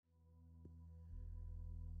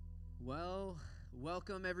Well,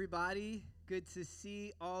 welcome everybody. Good to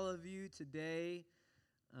see all of you today.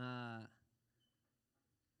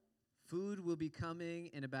 Food will be coming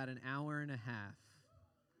in about an hour and a half.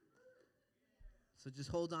 So just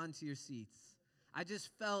hold on to your seats. I just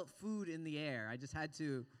felt food in the air. I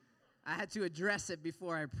had to address it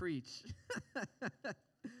before I preach.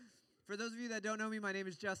 For those of you that don't know me, my name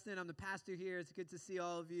is Justin. I'm the pastor here. It's good to see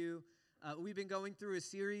all of you. We've been going through a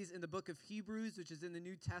series in the book of Hebrews, which is in the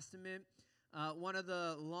New Testament, one of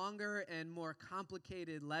the longer and more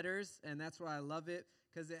complicated letters, and that's why I love it,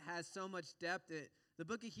 because it has so much depth. The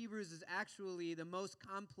book of Hebrews is actually the most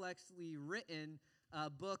complexly written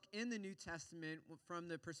book in the New Testament from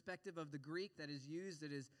the perspective of the Greek that is used.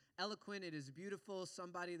 It is eloquent, it is beautiful,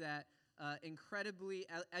 somebody that incredibly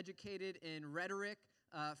educated in rhetoric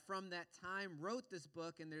from that time wrote this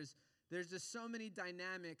book, and there's just so many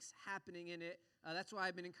dynamics happening in it. That's why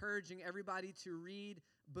I've been encouraging everybody to read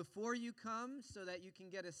before you come so that you can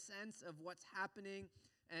get a sense of what's happening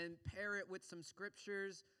and pair it with some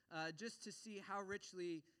scriptures just to see how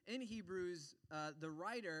richly in Hebrews the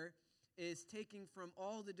writer is taking from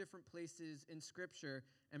all the different places in Scripture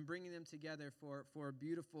and bringing them together for a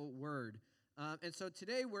beautiful word. And so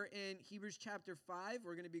today we're in Hebrews chapter 5.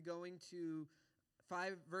 We're going to be going to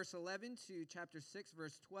 5 verse 11 to chapter 6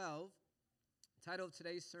 verse 12. The title of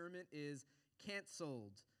today's sermon is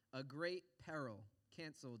Canceled, a Great Peril.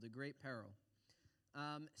 Canceled, a Great Peril.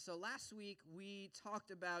 So last week we talked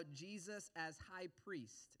about Jesus as high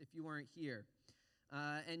priest, if you weren't here.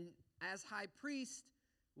 And as high priest,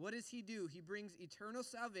 what does he do? He brings eternal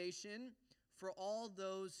salvation for all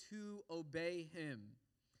those who obey him.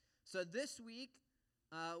 So this week,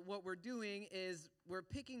 what we're doing is we're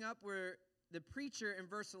picking up where the preacher in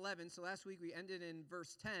verse 11, so last week we ended in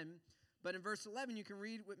verse 10, but in verse 11, you can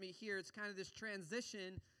read with me here, it's kind of this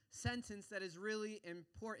transition sentence that is really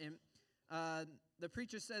important. The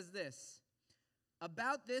preacher says this: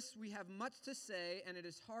 "About this we have much to say, and it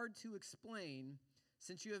is hard to explain,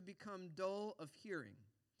 since you have become dull of hearing."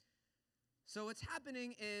 So what's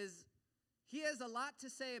happening is he has a lot to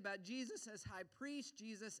say about Jesus as high priest,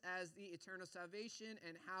 Jesus as the eternal salvation,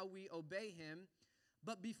 and how we obey him.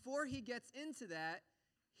 But before he gets into that,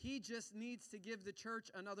 he just needs to give the church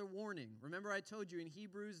another warning. Remember, I told you in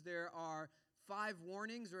Hebrews there are 5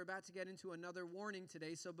 warnings. We're about to get into another warning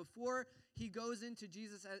today. So before he goes into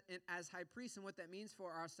Jesus as high priest and what that means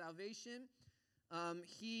for our salvation,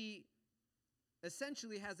 he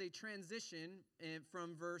essentially has a transition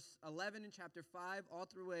from verse 11 in chapter 5 all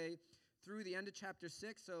the way through the end of chapter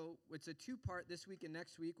 6. So it's a 2-part this week and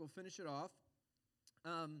next week. We'll finish it off.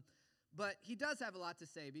 But he does have a lot to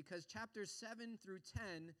say because chapters 7 through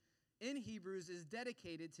 10 in Hebrews is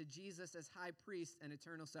dedicated to Jesus as high priest and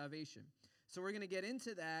eternal salvation. So we're going to get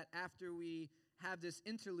into that after we have this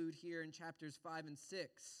interlude here in chapters 5 and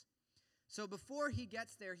 6. So before he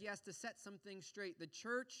gets there, he has to set some things straight. The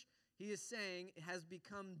church, he is saying, has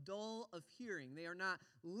become dull of hearing. They are not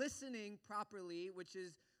listening properly, which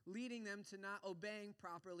is leading them to not obeying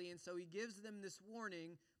properly. And so he gives them this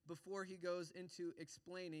warning before he goes into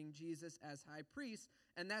explaining Jesus as high priest,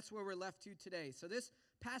 and that's where we're left to today. So this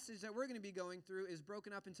passage that we're going to be going through is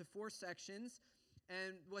broken up into 4 sections,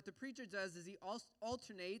 and what the preacher does is he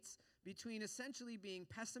alternates between essentially being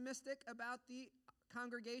pessimistic about the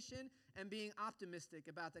congregation and being optimistic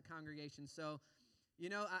about the congregation. So,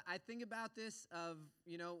 I think about this of,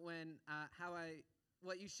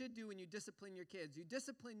 what you should do when you discipline your kids. You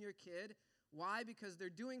discipline your kid. Why? Because they're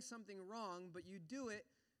doing something wrong, but you do it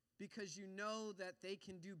because you know that they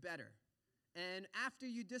can do better. And after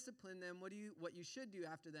you discipline them, what you should do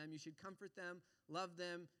after them, you should comfort them, love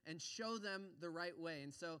them, and show them the right way.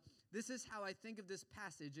 And so this is how I think of this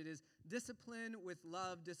passage. It is discipline with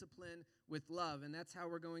love, discipline with love. And that's how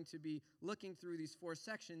we're going to be looking through these 4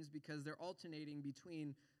 sections because they're alternating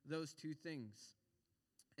between those 2 things.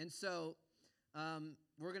 And so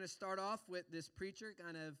we're going to start off with this preacher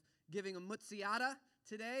kind of giving a muzziata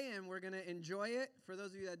today, and we're going to enjoy it. For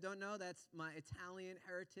those of you that don't know, that's my Italian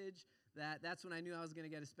heritage. That's when I knew I was going to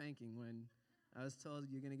get a spanking, when I was told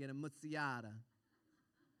you're going to get a muzziata.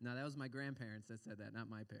 No, that was my grandparents that said that, not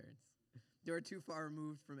my parents. They were too far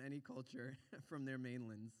removed from any culture from their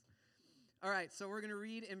mainlands. All right, so we're going to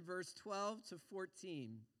read in verse 12 to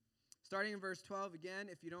 14. Starting in verse 12, again,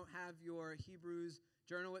 if you don't have your Hebrews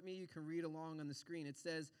journal with me, you can read along on the screen. It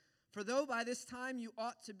says, "For though by this time you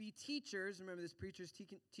ought to be teachers," remember this preacher's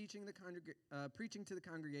preaching to the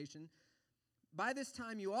congregation, "by this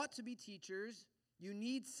time you ought to be teachers, you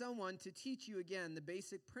need someone to teach you again the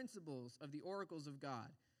basic principles of the oracles of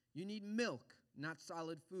God. You need milk, not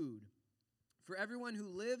solid food. For everyone who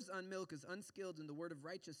lives on milk is unskilled in the word of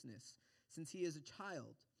righteousness, since he is a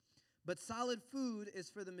child. But solid food is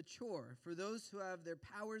for the mature, for those who have their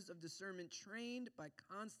powers of discernment trained by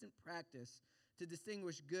constant practice to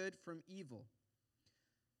distinguish good from evil.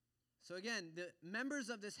 So again, the members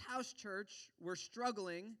of this house church were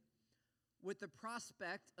struggling with the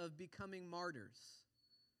prospect of becoming martyrs.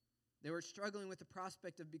 They were struggling with the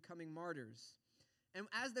prospect of becoming martyrs. And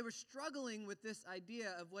as they were struggling with this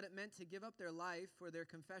idea of what it meant to give up their life for their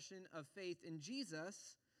confession of faith in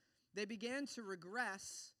Jesus, they began to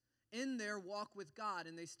regress in their walk with God,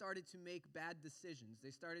 and they started to make bad decisions. They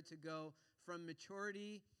started to go from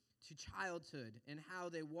maturity to childhood in how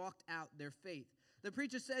they walked out their faith. The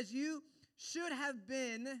preacher says, you should have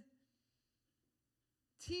been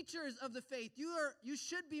teachers of the faith. You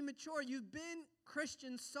should be mature. You've been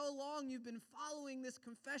Christians so long. You've been following this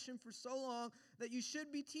confession for so long that you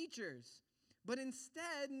should be teachers. But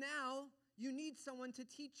instead, now, you need someone to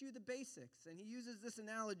teach you the basics. And he uses this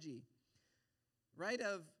analogy, right,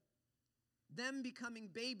 of them becoming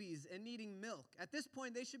babies and needing milk. At this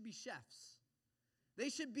point, they should be chefs. They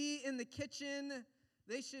should be in the kitchen.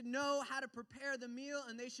 They should know how to prepare the meal,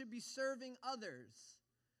 and they should be serving others.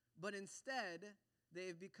 But instead,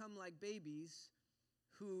 they've become like babies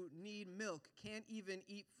who need milk, can't even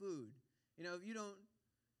eat food. You know, if you don't,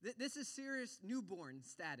 this is serious newborn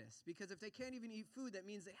status, because if they can't even eat food, that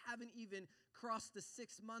means they haven't even crossed the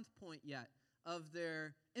 6-month point yet of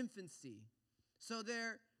their infancy. So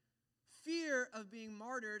their fear of being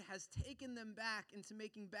martyred has taken them back into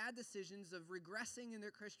making bad decisions, of regressing in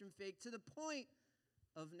their Christian faith to the point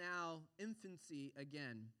of now infancy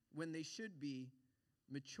again, when they should be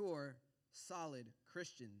mature, solid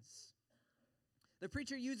Christians. The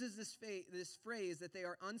preacher uses this phrase that they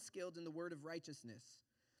are unskilled in the word of righteousness.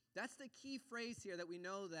 That's the key phrase here, that we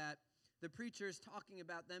know that the preacher is talking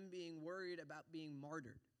about them being worried about being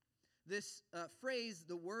martyred. This phrase,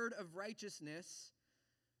 the word of righteousness,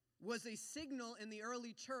 was a signal in the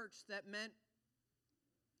early church that meant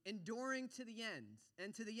enduring to the end.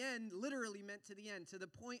 And to the end literally meant to the end, to the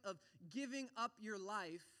point of giving up your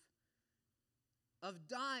life, of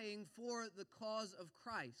dying for the cause of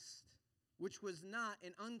Christ, which was not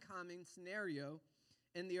an uncommon scenario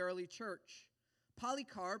in the early church.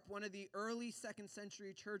 Polycarp, one of the early 2nd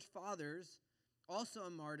century church fathers, also a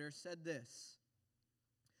martyr, said this: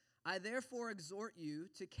 I therefore exhort you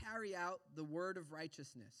to carry out the word of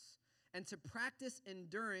righteousness and to practice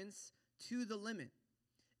endurance to the limit,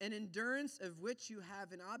 an endurance of which you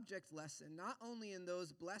have an object lesson, not only in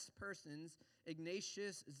those blessed persons,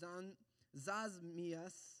 Ignatius,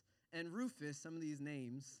 Zosmius, and Rufus, some of these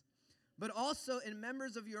names, but also in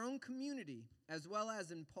members of your own community, as well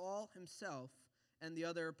as in Paul himself and the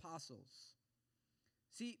other apostles.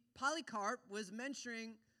 See, Polycarp was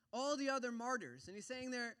mentioning all the other martyrs, and he's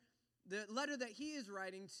saying there, the letter that he is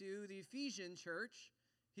writing to the Ephesian church,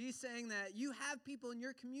 he's saying that you have people in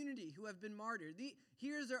your community who have been martyred.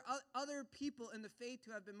 Here's there other people in the faith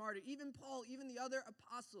who have been martyred. Even Paul, even the other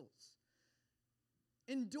apostles.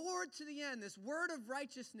 Endure to the end. This word of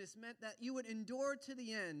righteousness meant that you would endure to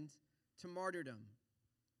the end to martyrdom.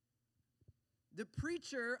 The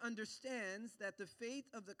preacher understands that the faith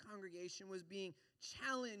of the congregation was being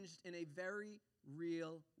challenged in a very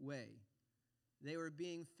real way. They were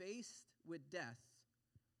being faced with death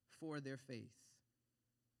for their faith.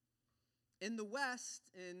 In the West,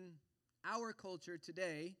 in our culture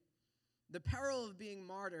today, the peril of being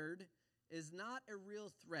martyred is not a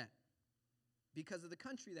real threat because of the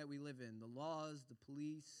country that we live in. The laws, the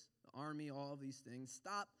police, the army, all of these things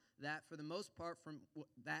stop that for the most part from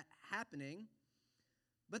that happening.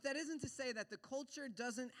 But that isn't to say that the culture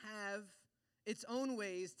doesn't have its own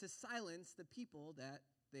ways to silence the people that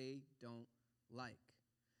they don't like.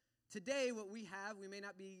 Today, what we have, we may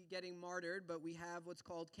not be getting martyred, but we have what's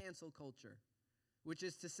called cancel culture, which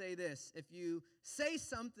is to say this: if you say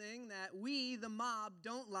something that we, the mob,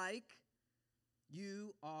 don't like,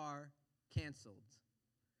 you are canceled.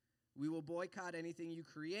 We will boycott anything you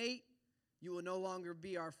create. You will no longer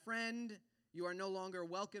be our friend. You are no longer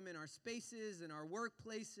welcome in our spaces, in our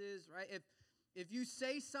workplaces, right? If you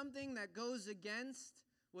say something that goes against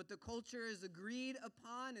what the culture is agreed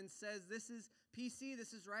upon and says this is PC,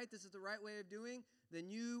 this is right, this is the right way of doing, then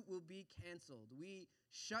you will be canceled. We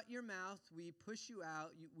shut your mouth, we push you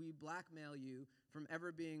out, we blackmail you from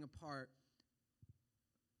ever being a part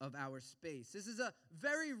of our space. This is a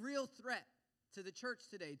very real threat to the church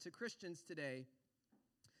today, to Christians today.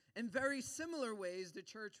 In very similar ways, the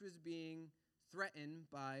church was being threatened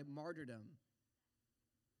by martyrdom.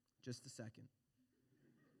 Just a second.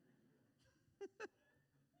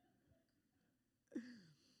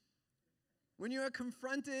 When you are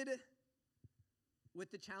confronted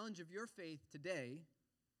with the challenge of your faith today,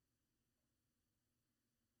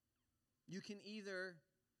 you can either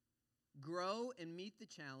grow and meet the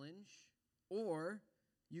challenge, or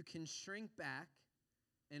you can shrink back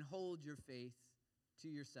and hold your faith to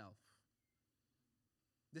yourself.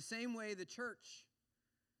 The same way the church,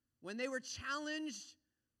 when they were challenged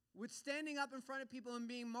with standing up in front of people and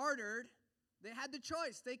being martyred, they had the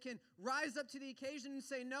choice. They can rise up to the occasion and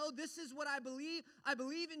say, no, this is what I believe. I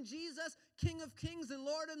believe in Jesus, King of kings and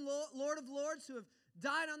Lord of lords, who have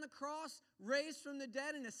died on the cross, raised from the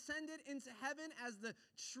dead, and ascended into heaven as the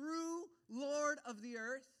true Lord of the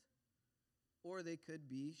earth. Or they could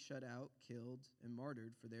be shut out, killed, and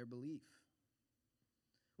martyred for their belief.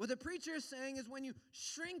 What the preacher is saying is when you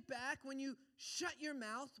shrink back, when you shut your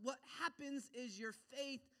mouth, what happens is your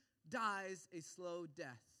faith dies a slow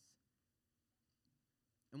death.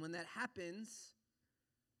 And when that happens,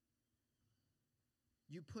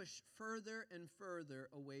 you push further and further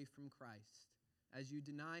away from Christ. As you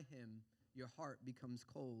deny him, your heart becomes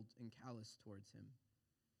cold and callous towards him.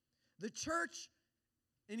 The church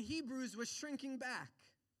in Hebrews was shrinking back,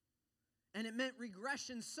 and it meant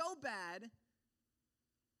regression so bad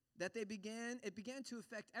that it began to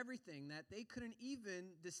affect everything, that they couldn't even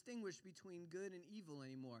distinguish between good and evil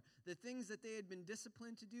anymore. The things that they had been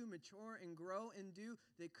disciplined to do, mature and grow and do,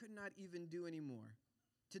 they could not even do anymore,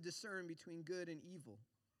 to discern between good and evil.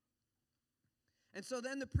 And so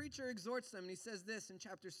then the preacher exhorts them, and he says this in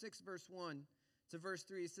chapter 6, verse 1 to verse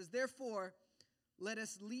 3. He says, therefore, let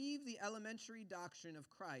us leave the elementary doctrine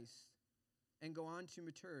of Christ and go on to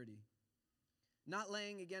maturity, not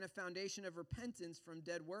laying again a foundation of repentance from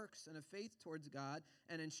dead works and of faith towards God,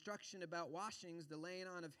 and instruction about washings, the laying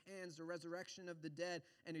on of hands, the resurrection of the dead,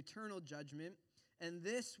 and eternal judgment. And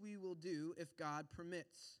this we will do if God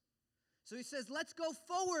permits. So he says, let's go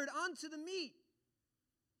forward onto the meat.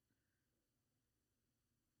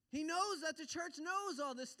 He knows that the church knows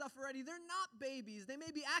all this stuff already. They're not babies. They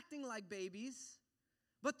may be acting like babies,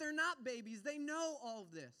 but they're not babies. They know all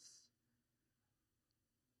of this.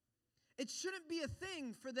 It shouldn't be a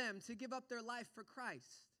thing for them to give up their life for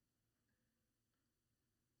Christ.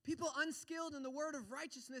 People unskilled in the word of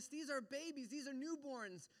righteousness, these are babies, these are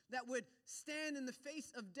newborns that would stand in the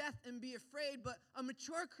face of death and be afraid. But a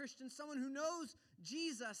mature Christian, someone who knows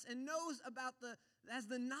Jesus and knows has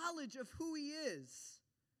the knowledge of who he is.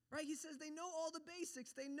 Right? He says they know all the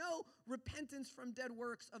basics. They know repentance from dead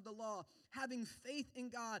works of the law, having faith in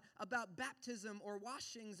God, about baptism or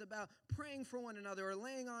washings, about praying for one another or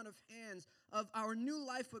laying on of hands, of our new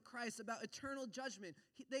life with Christ, about eternal judgment.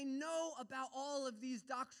 They know about all of these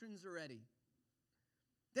doctrines already.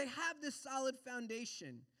 They have this solid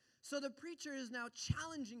foundation. So the preacher is now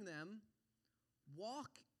challenging them,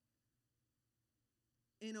 walk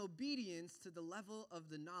in obedience to the level of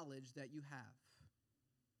the knowledge that you have.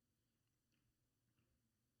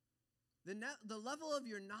 The level of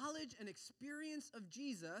your knowledge and experience of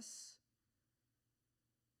Jesus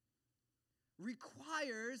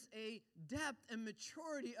requires a depth and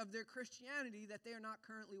maturity of their Christianity that they are not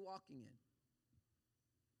currently walking in.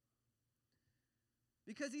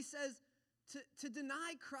 Because he says to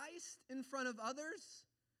deny Christ in front of others,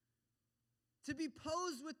 to be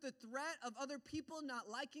posed with the threat of other people not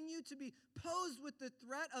liking you, to be posed with the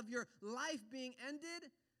threat of your life being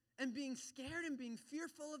ended and being scared and being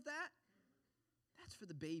fearful of that, that's for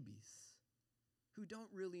the babies who don't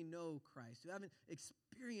really know Christ, who haven't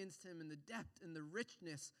experienced him in the depth and the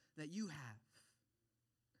richness that you have.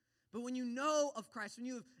 But when you know of Christ, when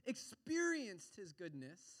you have experienced his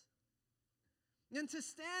goodness, then to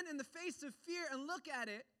stand in the face of fear and look at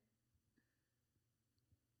it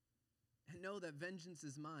and know that vengeance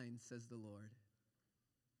is mine, says the Lord.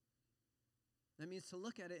 That means to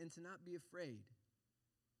look at it and to not be afraid.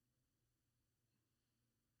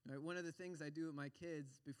 Right, one of the things I do with my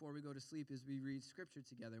kids before we go to sleep is we read scripture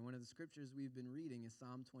together. One of the scriptures we've been reading is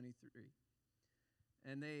Psalm 23.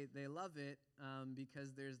 And they love it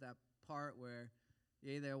because there's that part where,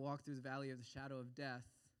 yea, they walk through the valley of the shadow of death.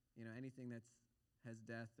 You know, anything that has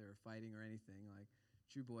death or fighting or anything, like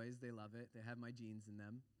true boys, they love it. They have my genes in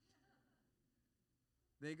them.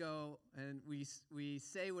 They go, and we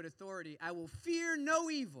say with authority, I will fear no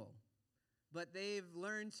evil. But they've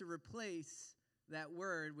learned to replace that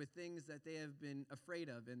word with things that they have been afraid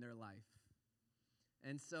of in their life.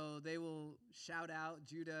 And so they will shout out.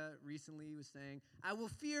 Judah recently was saying, I will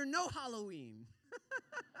fear no Halloween.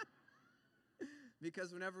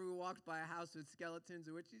 Because whenever we walked by a house with skeletons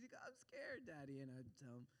or witches, he goes, I'm scared, Daddy. And I'd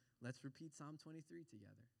tell him, let's repeat Psalm 23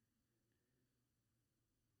 together.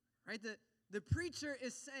 Right? The preacher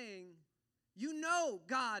is saying, You know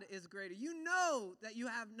God is greater. You know that you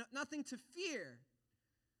have nothing to fear.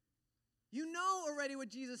 You know already what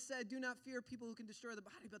Jesus said, do not fear people who can destroy the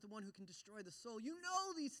body, but the one who can destroy the soul. You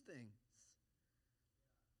know these things.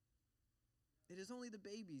 It is only the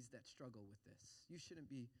babies that struggle with this. You shouldn't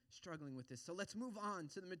be struggling with this. So let's move on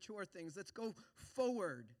to the mature things. Let's go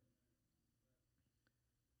forward.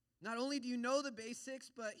 Not only do you know the basics,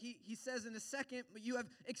 but he says in a second, but you have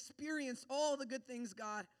experienced all the good things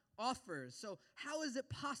God offers. So how is it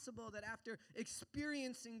possible that after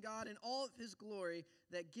experiencing God in all of his glory,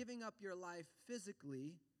 that giving up your life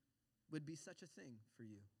physically would be such a thing for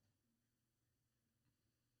you?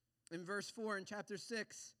 In verse 4 in chapter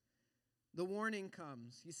 6, the warning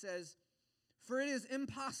comes. He says, for it is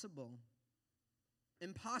impossible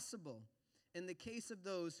in the case of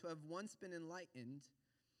those who have once been enlightened,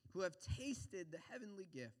 who have tasted the heavenly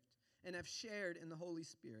gift and have shared in the Holy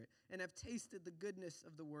Spirit and have tasted the goodness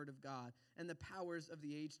of the Word of God and the powers of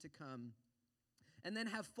the age to come, and then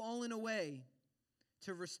have fallen away,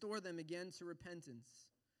 to restore them again to repentance.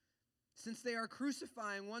 Since they are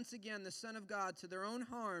crucifying once again the Son of God to their own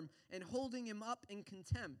harm and holding him up in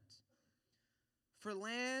contempt. For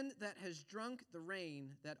land that has drunk the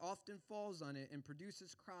rain that often falls on it and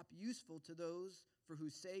produces crop useful to those for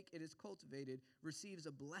whose sake it is cultivated, receives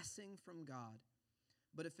a blessing from God.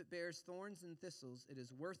 But if it bears thorns and thistles, it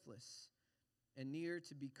is worthless and near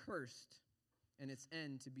to be cursed, and its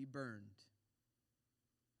end to be burned.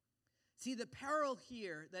 See, the peril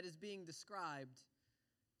here that is being described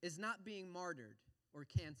is not being martyred or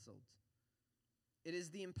canceled. It is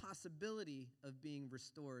the impossibility of being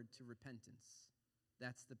restored to repentance.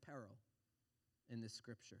 That's the peril in this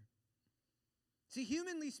scripture. See,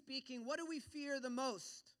 humanly speaking, what do we fear the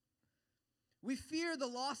most? We fear the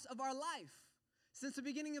loss of our life. Since the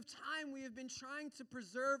beginning of time, we have been trying to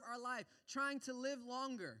preserve our life, trying to live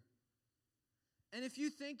longer. And if you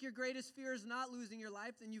think your greatest fear is not losing your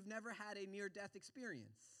life, then you've never had a near-death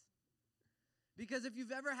experience. Because if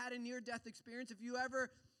you've ever had a near-death experience, if you ever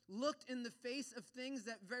looked in the face of things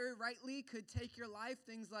that very rightly could take your life,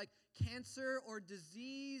 things like cancer or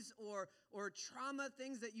disease or trauma,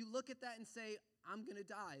 things that you look at that and say, I'm going to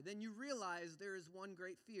die, then you realize there is one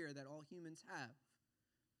great fear that all humans have.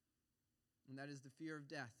 And that is the fear of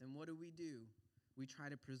death. And what do? We try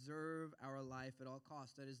to preserve our life at all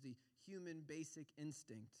costs. That is the human basic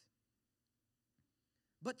instinct.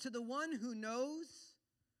 But to the one who knows,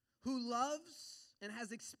 who loves, and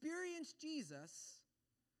has experienced Jesus,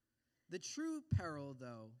 the true peril,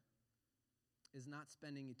 though, is not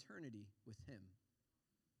spending eternity with him.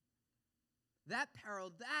 That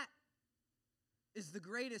peril, that is the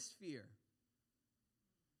greatest fear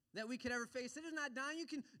that we could ever face. It is not dying. You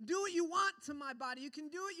can do what you want to my body. You can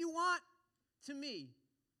do what you want to me.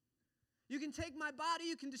 You can take my body.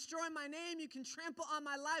 You can destroy my name. You can trample on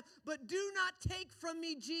my life. But do not take from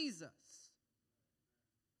me Jesus.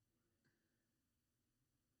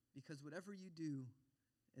 Because whatever you do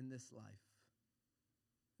in this life,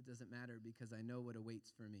 it doesn't matter, because I know what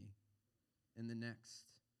awaits for me in the next.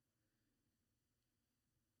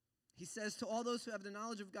 He says to all those who have the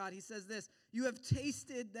knowledge of God, he says this, you have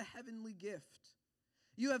tasted the heavenly gift.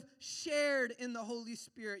 You have shared in the Holy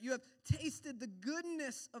Spirit. You have tasted the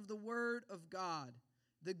goodness of the Word of God,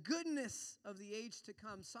 the goodness of the age to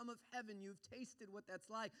come. Some of heaven, you've tasted what that's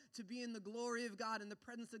like, to be in the glory of God, in the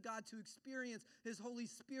presence of God, to experience his Holy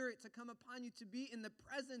Spirit to come upon you, to be in the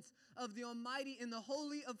presence of the Almighty, in the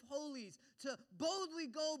Holy of Holies, to boldly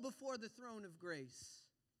go before the throne of grace.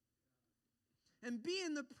 And be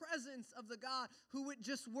in the presence of the God who with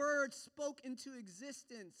just words spoke into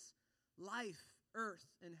existence life, earth,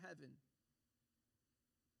 and heaven.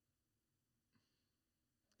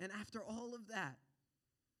 And after all of that,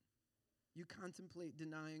 you contemplate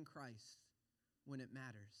denying Christ when it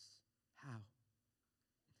matters. How?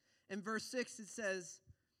 In verse 6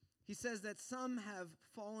 he says that some have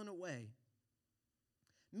fallen away,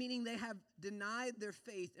 meaning they have denied their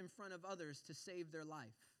faith in front of others to save their life.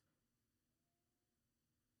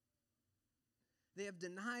 They have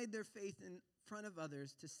denied their faith in front of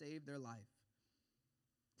others to save their life.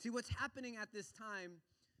 See, what's happening at this time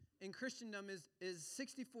in Christendom is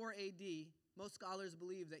 64 AD. Most scholars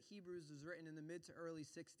believe that Hebrews was written in the mid to early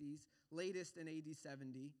 60s, latest in AD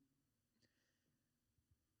 70.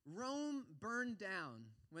 Rome burned down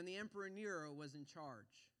when the Emperor Nero was in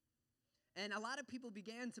charge. And a lot of people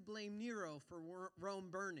began to blame Nero for Rome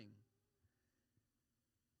burning.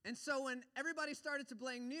 And so when everybody started to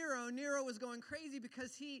blame Nero, Nero was going crazy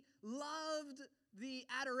because he loved the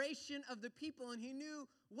adoration of the people, and he knew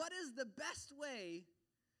what is the best way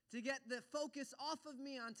to get the focus off of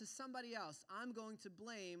me onto somebody else. I'm going to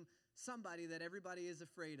blame somebody that everybody is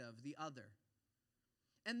afraid of, the other.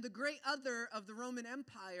 And the great other of the Roman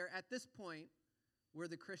Empire at this point were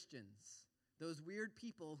the Christians, those weird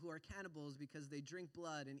people who are cannibals because they drink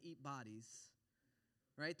blood and eat bodies,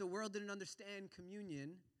 right? The world didn't understand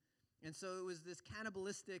communion, and so it was this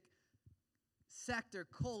cannibalistic sect or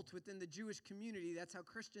cult within the Jewish community. That's how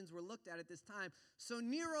Christians were looked at this time. So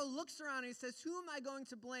Nero looks around and he says, who am I going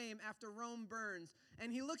to blame after Rome burns?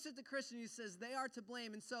 And he looks at the Christians and he says, they are to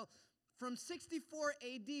blame. And so from 64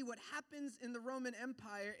 AD, what happens in the Roman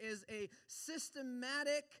Empire is a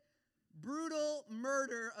systematic, brutal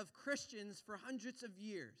murder of Christians for hundreds of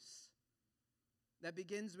years. That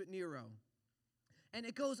begins with Nero. And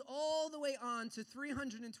it goes all the way on to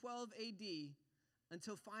 312 AD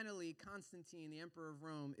until finally Constantine, the emperor of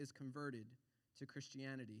Rome, is converted to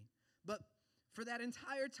Christianity. But for that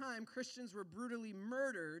entire time, Christians were brutally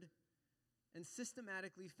murdered and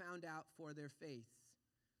systematically found out for their faith.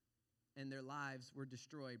 And their lives were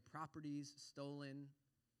destroyed, properties stolen,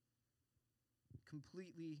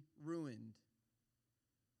 completely ruined.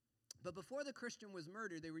 But before the Christian was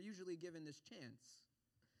murdered, they were usually given this chance.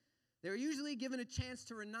 They were usually given a chance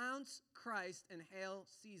to renounce Christ and hail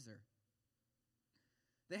Caesar.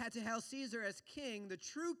 They had to hail Caesar as king, the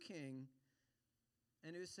true king.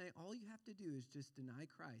 And it was saying, all you have to do is just deny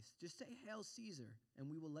Christ. Just say, hail Caesar, and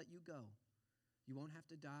we will let you go. You won't have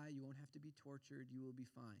to die. You won't have to be tortured. You will be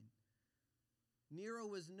fine. Nero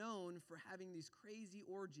was known for having these crazy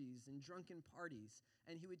orgies and drunken parties.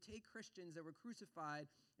 And he would take Christians that were crucified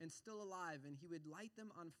and still alive, and he would light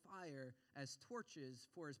them on fire as torches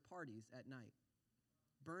for his parties at night,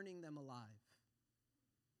 burning them alive.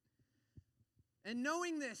 And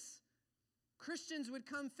knowing this, Christians would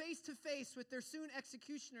come face to face with their soon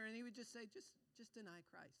executioner, and he would just say, just deny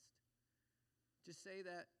Christ. Just say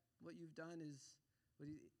that what you've done is,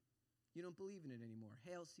 you don't believe in it anymore.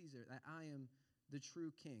 Hail Caesar, that I am the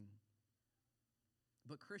true king.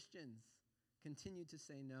 But Christians continue to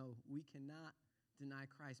say, no, we cannot deny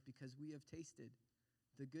Christ because we have tasted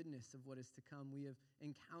the goodness of what is to come. We have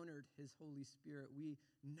encountered his Holy Spirit. We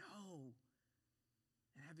know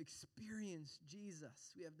and have experienced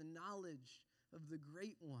Jesus. We have the knowledge of the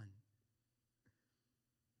great one.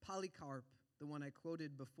 Polycarp, the one I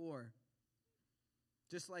quoted before,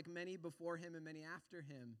 just like many before him and many after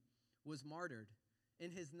him, was martyred.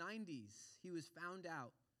 In his 90s, he was found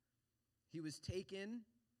out. He was taken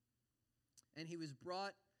and he was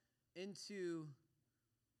brought into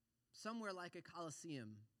somewhere like a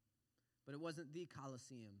Colosseum, but it wasn't the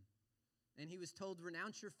Colosseum. And he was told,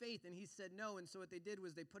 renounce your faith, and he said no. And so what they did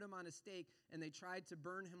was they put him on a stake and they tried to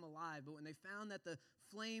burn him alive. But when they found that the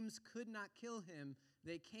flames could not kill him,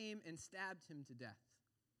 they came and stabbed him to death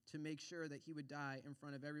to make sure that he would die in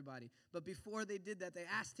front of everybody. But before they did that, they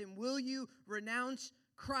asked him, will you renounce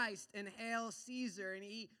Christ and hail Caesar? And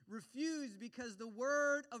he refused because the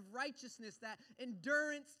word of righteousness, that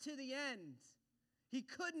endurance to the end, he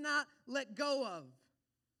could not let go of.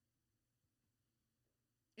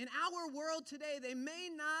 In our world today, they may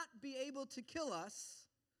not be able to kill us,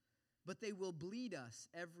 but they will bleed us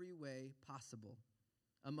every way possible.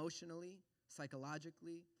 Emotionally,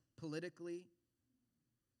 psychologically, politically.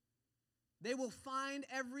 They will find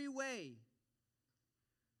every way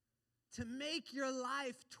to make your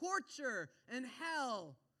life torture and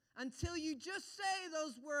hell until you just say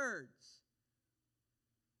those words.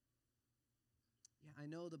 Yeah, I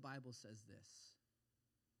know the Bible says this,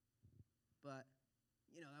 but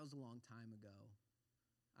that was a long time ago.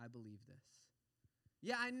 I believe this.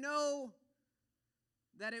 Yeah, I know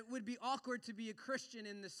that it would be awkward to be a Christian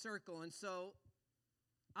in this circle, and so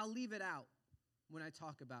I'll leave it out when I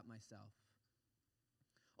talk about myself.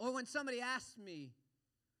 Or when somebody asks me,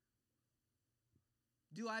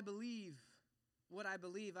 do I believe what I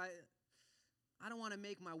believe? I don't want to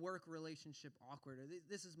make my work relationship awkward. Or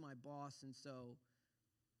this is my boss, and so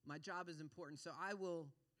my job is important, so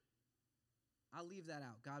I'll leave that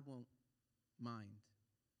out. God won't mind.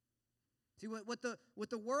 See, what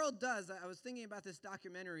the world does, I was thinking about this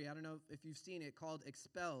documentary, I don't know if you've seen it, called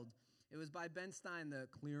Expelled. It was by Ben Stein, the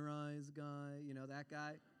Clear Eyes guy, that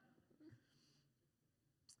guy.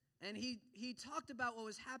 And he talked about what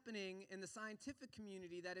was happening in the scientific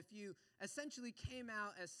community, that if you essentially came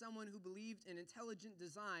out as someone who believed in intelligent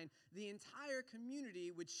design, the entire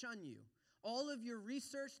community would shun you. All of your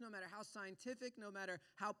research, no matter how scientific, no matter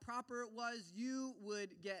how proper it was, you would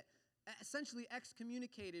get essentially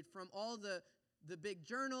excommunicated from all the big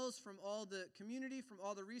journals, from all the community, from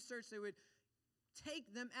all the research. They would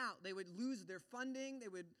take them out. They would lose their funding. They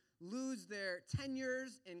would lose their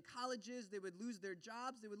tenures in colleges. They would lose their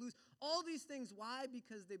jobs. They would lose all these things. Why?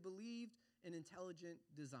 Because they believed in intelligent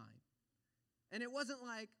design. And it wasn't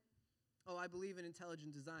like, oh, I believe in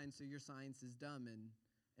intelligent design, so your science is dumb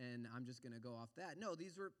and I'm just going to go off that. No,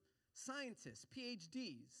 these were scientists,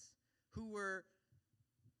 PhDs, who were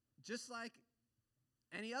just like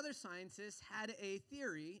any other scientist, had a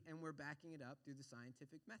theory and were backing it up through the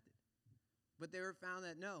scientific method. But they were found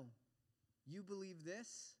that no, you believe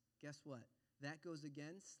this, guess what? That goes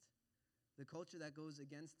against the culture, that goes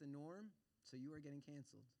against the norm, so you are getting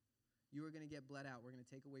canceled. You are going to get bled out. We're going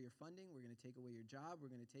to take away your funding. We're going to take away your job. We're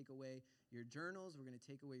going to take away your journals. We're going to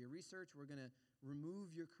take away your research. We're going to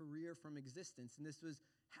remove your career from existence. And this was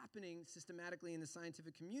happening systematically in the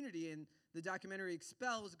scientific community. And the documentary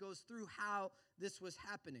Expels goes through how this was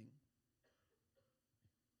happening.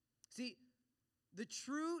 See, the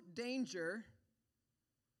true danger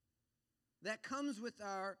that comes with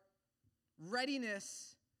our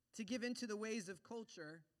readiness to give into the ways of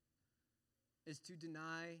culture is to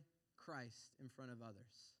deny Christ in front of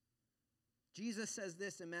others. Jesus says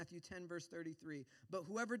this in Matthew 10, verse 33, "But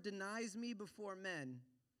whoever denies me before men,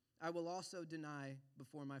 I will also deny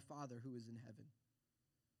before my Father who is in heaven."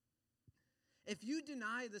 If you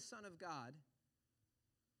deny the Son of God,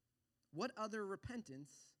 what other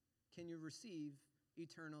repentance can you receive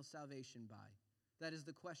eternal salvation by? That is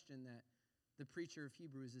the question that the preacher of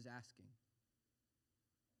Hebrews is asking.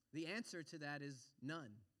 The answer to that is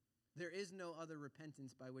none. There is no other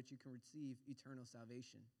repentance by which you can receive eternal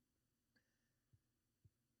salvation.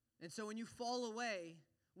 And so when you fall away,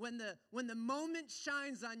 when the moment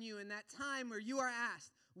shines on you in that time where you are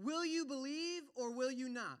asked, will you believe or will you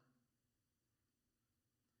not?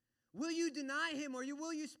 Will you deny him or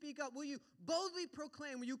will you speak up? Will you boldly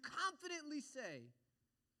proclaim? Will you confidently say,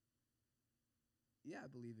 yeah, I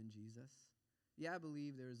believe in Jesus. Yeah, I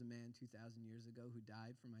believe there was a man 2,000 years ago who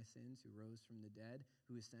died for my sins, who rose from the dead,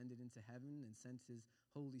 who ascended into heaven and sent his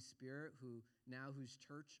Holy Spirit, whose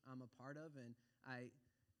church I'm a part of, and I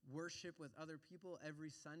worship with other people every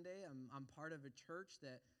Sunday. I'm part of a church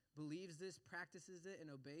that believes this, practices it, and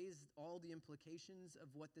obeys all the implications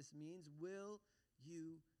of what this means. Will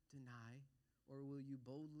you deny, or will you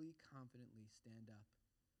boldly, confidently stand up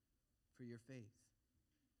for your faith?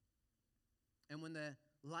 And when the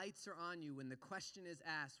lights are on you, when the question is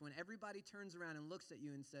asked, when everybody turns around and looks at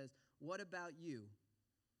you and says, what about you?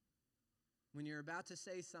 When you're about to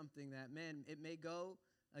say something that, man, it may go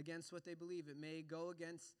against what they believe. It may go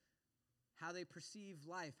against how they perceive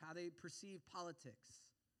life, how they perceive politics.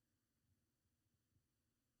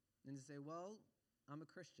 And to say, well, I'm a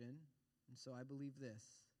Christian, and so I believe this.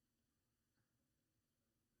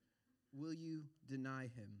 Will you deny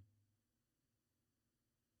him?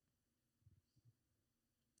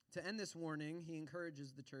 To end this warning, he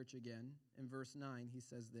encourages the church again. In verse 9, he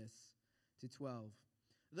says this to 12.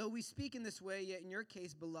 Though we speak in this way, yet in your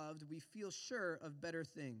case, beloved, we feel sure of better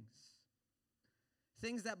things.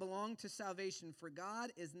 Things that belong to salvation, for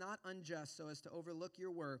God is not unjust so as to overlook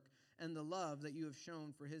your work and the love that you have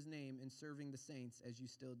shown for his name in serving the saints as you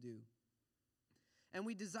still do. And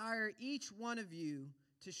we desire each one of you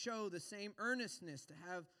to show the same earnestness, to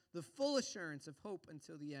have the full assurance of hope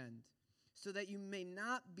until the end, so that you may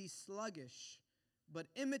not be sluggish, but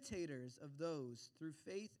imitators of those through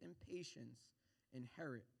faith and patience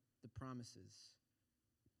inherit the promises.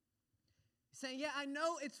 He's saying, yeah, I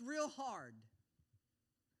know it's real hard,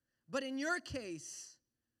 but in your case,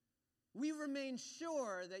 we remain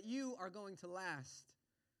sure that you are going to last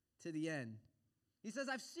to the end. He says,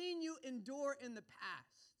 I've seen you endure in the past.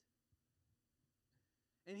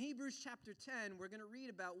 In Hebrews chapter 10, we're going to read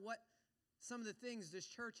about what some of the things this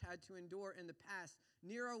church had to endure in the past.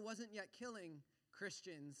 Nero wasn't yet killing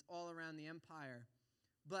Christians all around the empire,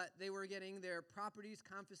 but they were getting their properties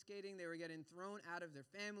confiscating. They were getting thrown out of their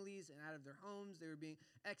families and out of their homes. They were being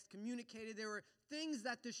excommunicated. There were things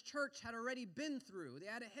that this church had already been through. They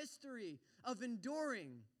had a history of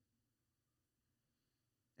enduring.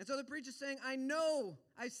 And so the preacher's saying, I know,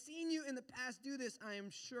 I've seen you in the past do this. I am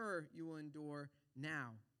sure you will endure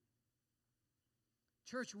now.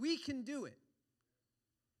 Church, we can do it.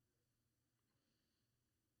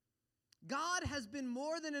 God has been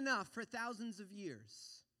more than enough for thousands of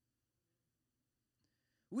years.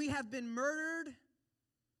 We have been murdered.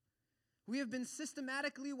 We have been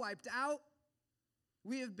systematically wiped out.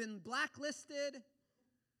 We have been blacklisted.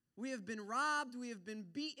 We have been robbed. We have been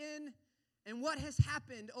beaten. And what has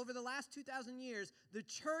happened over the last 2,000 years? The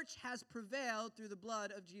church has prevailed through the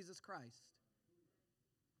blood of Jesus Christ.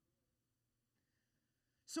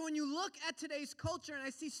 So when you look at today's culture and I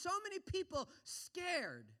see so many people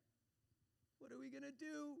scared, what are we going to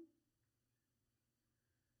do?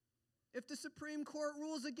 If the Supreme Court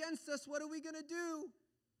rules against us, what are we going to do?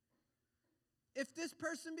 If this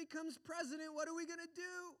person becomes president, what are we going to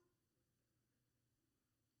do?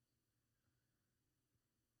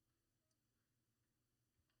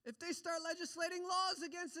 If they start legislating laws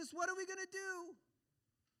against us, what are we going to do?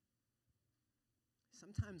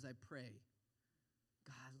 Sometimes I pray,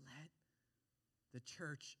 God, let the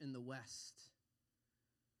church in the West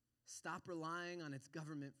stop relying on its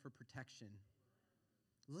government for protection.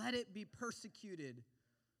 Let it be persecuted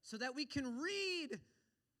so that we can read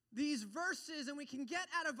these verses and we can get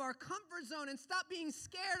out of our comfort zone and stop being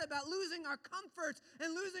scared about losing our comforts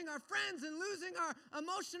and losing our friends and losing our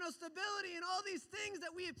emotional stability and all these things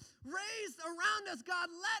that we've raised around us. God,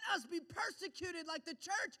 let us be persecuted like the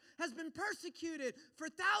church has been persecuted for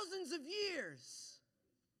thousands of years.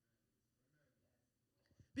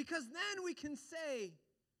 Because then we can say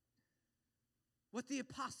what the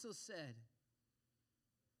apostles said.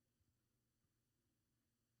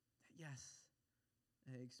 That yes,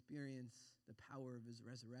 they experience the power of his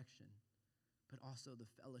resurrection, but also the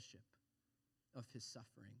fellowship of his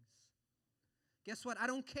sufferings. Guess what? I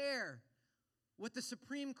don't care what the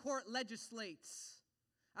Supreme Court legislates.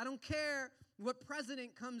 I don't care what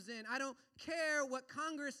president comes in. I don't care what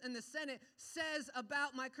Congress and the Senate says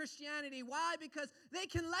about my Christianity. Why? Because they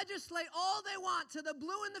can legislate all they want to the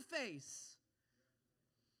blue in the face.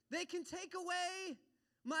 They can take away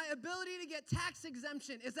my ability to get tax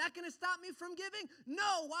exemption. Is that going to stop me from giving?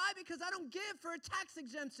 No. Why? Because I don't give for a tax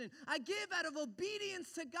exemption. I give out of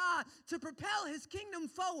obedience to God to propel his kingdom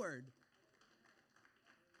forward.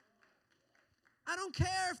 I don't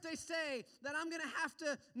care if they say that I'm going to have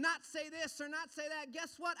to not say this or not say that.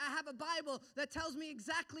 Guess what? I have a Bible that tells me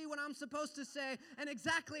exactly what I'm supposed to say and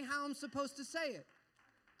exactly how I'm supposed to say it.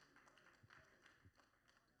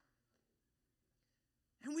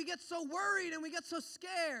 And we get so worried and we get so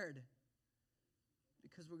scared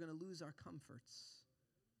because we're going to lose our comforts.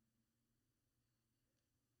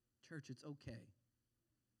 Church, it's okay.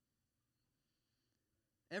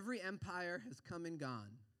 Every empire has come and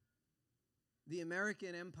gone. The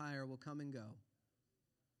American empire will come and go.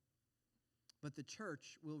 But the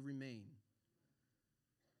church will remain.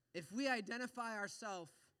 If we identify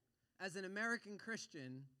ourselves as an American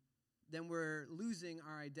Christian, then we're losing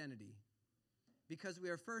our identity. Because we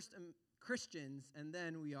are first Christians and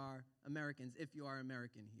then we are Americans, if you are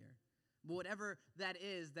American here. But whatever that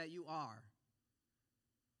is that you are.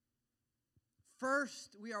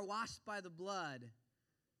 First, we are washed by the blood,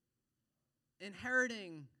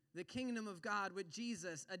 inheriting the kingdom of God with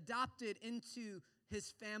Jesus, adopted into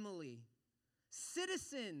his family,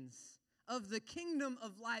 citizens of the kingdom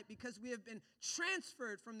of light because we have been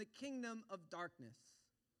transferred from the kingdom of darkness.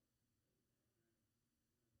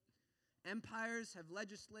 Empires have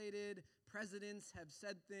legislated, presidents have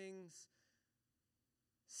said things,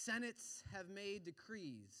 senates have made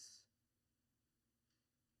decrees.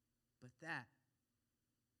 But that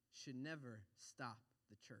should never stop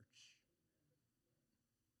the church.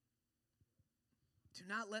 Do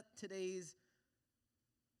not let today's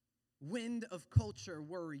wind of culture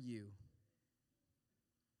worry you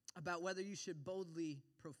about whether you should boldly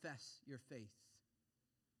profess your faith.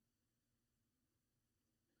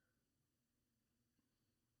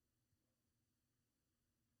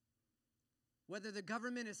 Whether the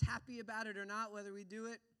government is happy about it or not, whether we do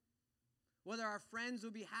it, whether our friends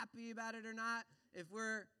will be happy about it or not, if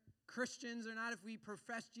we're Christians or not, if we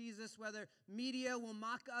profess Jesus, whether media will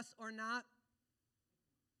mock us or not.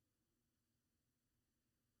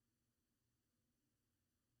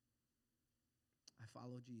 I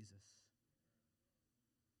follow Jesus.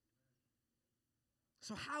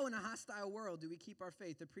 So how in a hostile world do we keep our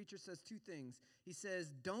faith? The preacher says two things. He says,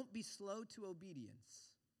 don't be slow to obedience.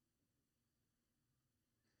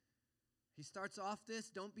 He starts off this,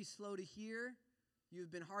 don't be slow to hear.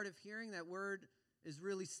 You've been hard of hearing. That word is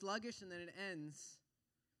really sluggish, and then it ends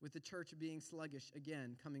with the church being sluggish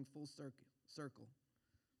again, coming full circle.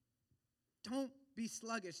 Don't be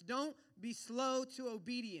sluggish. Don't be slow to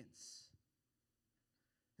obedience.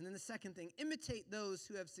 And then the second thing, imitate those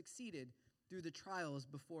who have succeeded through the trials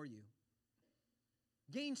before you.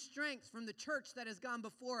 Gain strength from the church that has gone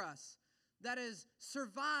before us, that has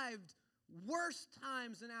survived worse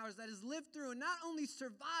times than ours, that has lived through and not only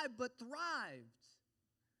survived but thrived.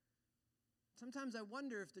 Sometimes I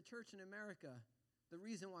wonder if the church in America, the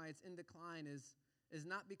reason why it's in decline is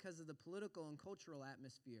not because of the political and cultural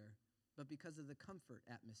atmosphere, but because of the comfort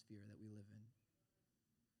atmosphere that we live in.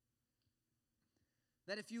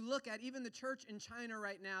 That if you look at even the church in China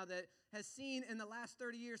right now that has seen in the last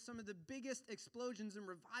 30 years some of the biggest explosions in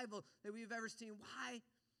revival that we've ever seen. Why?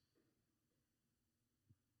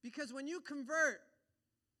 Because when you convert,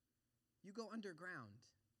 you go underground.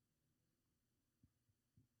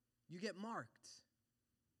 You get marked.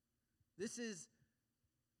 This is,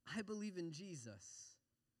 I believe in Jesus.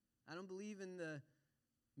 I don't believe in the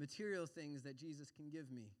material things that Jesus can give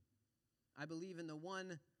me. I believe in the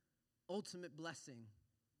one ultimate blessing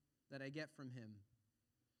that I get from him,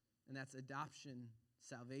 and that's adoption,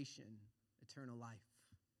 salvation, eternal life.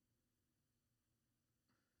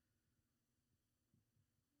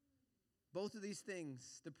 Both of these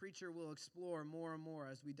things the preacher will explore more and more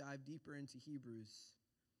as we dive deeper into Hebrews.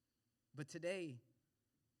 But today,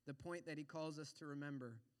 the point that he calls us to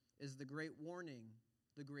remember is the great warning,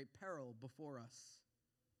 the great peril before us.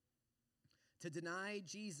 To deny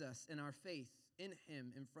Jesus and our faith in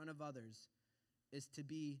him in front of others is to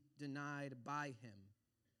be denied by him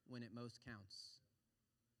when it most counts.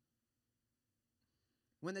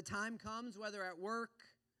 When the time comes, whether at work,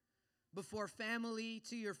 before family,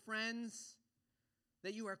 to your friends,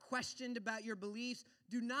 that you are questioned about your beliefs,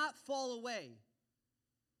 do not fall away.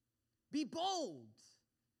 Be bold.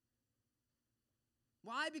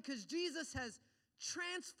 Why? Because Jesus has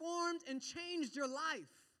transformed and changed your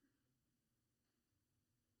life.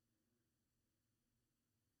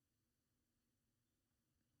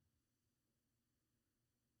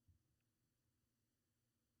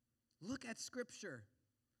 Look at Scripture.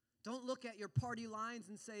 Don't look at your party lines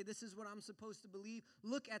and say, this is what I'm supposed to believe.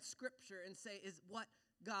 Look at Scripture and say, what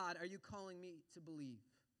God are you calling me to believe?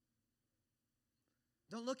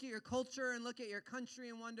 Don't look at your culture and look at your country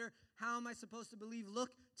and wonder, how am I supposed to believe? Look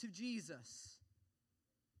to Jesus.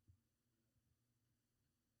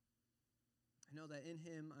 I know that in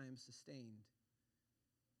him I am sustained.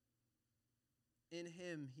 In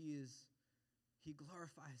him he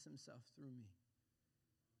glorifies himself through me.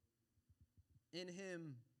 In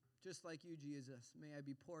him, just like you, Jesus, may I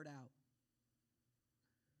be poured out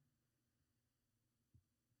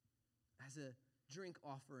as a drink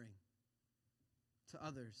offering to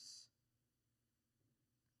others.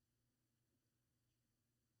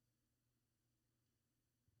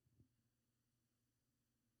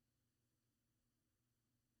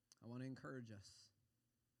 I want to encourage us.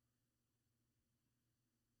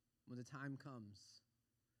 When the time comes,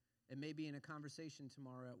 it may be in a conversation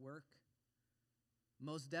tomorrow at work.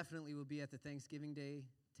 Most definitely will be at the Thanksgiving Day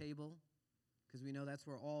table, because we know that's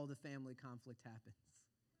where all the family conflict happens.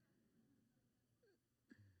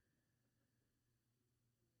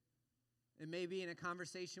 It may be in a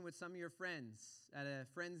conversation with some of your friends at a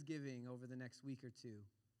Friendsgiving over the next week or two.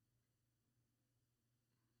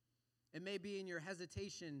 It may be in your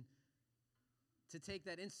hesitation to take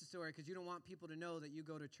that Insta story because you don't want people to know that you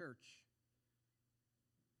go to church.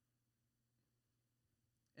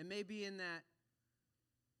 It may be in that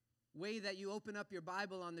way that you open up your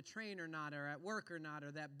Bible on the train or not, or at work or not,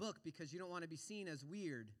 or that book because you don't want to be seen as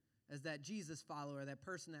weird, as that Jesus follower, that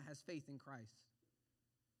person that has faith in Christ.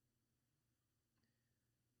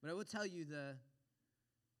 But I will tell you, the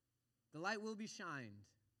light will be shined.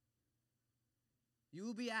 You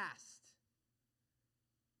will be asked.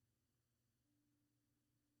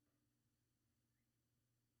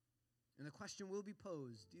 And the question will be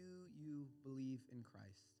posed, do you believe in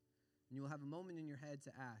Christ? And you will have a moment in your head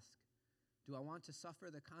to ask, do I want to suffer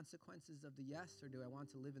the consequences of the yes, or do I want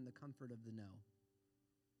to live in the comfort of the no?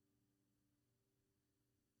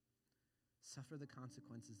 Suffer the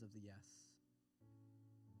consequences of the yes.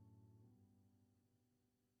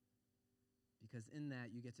 Because in that,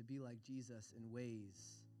 you get to be like Jesus in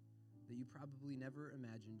ways that you probably never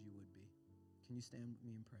imagined you would be. Can you stand with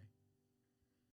me and pray?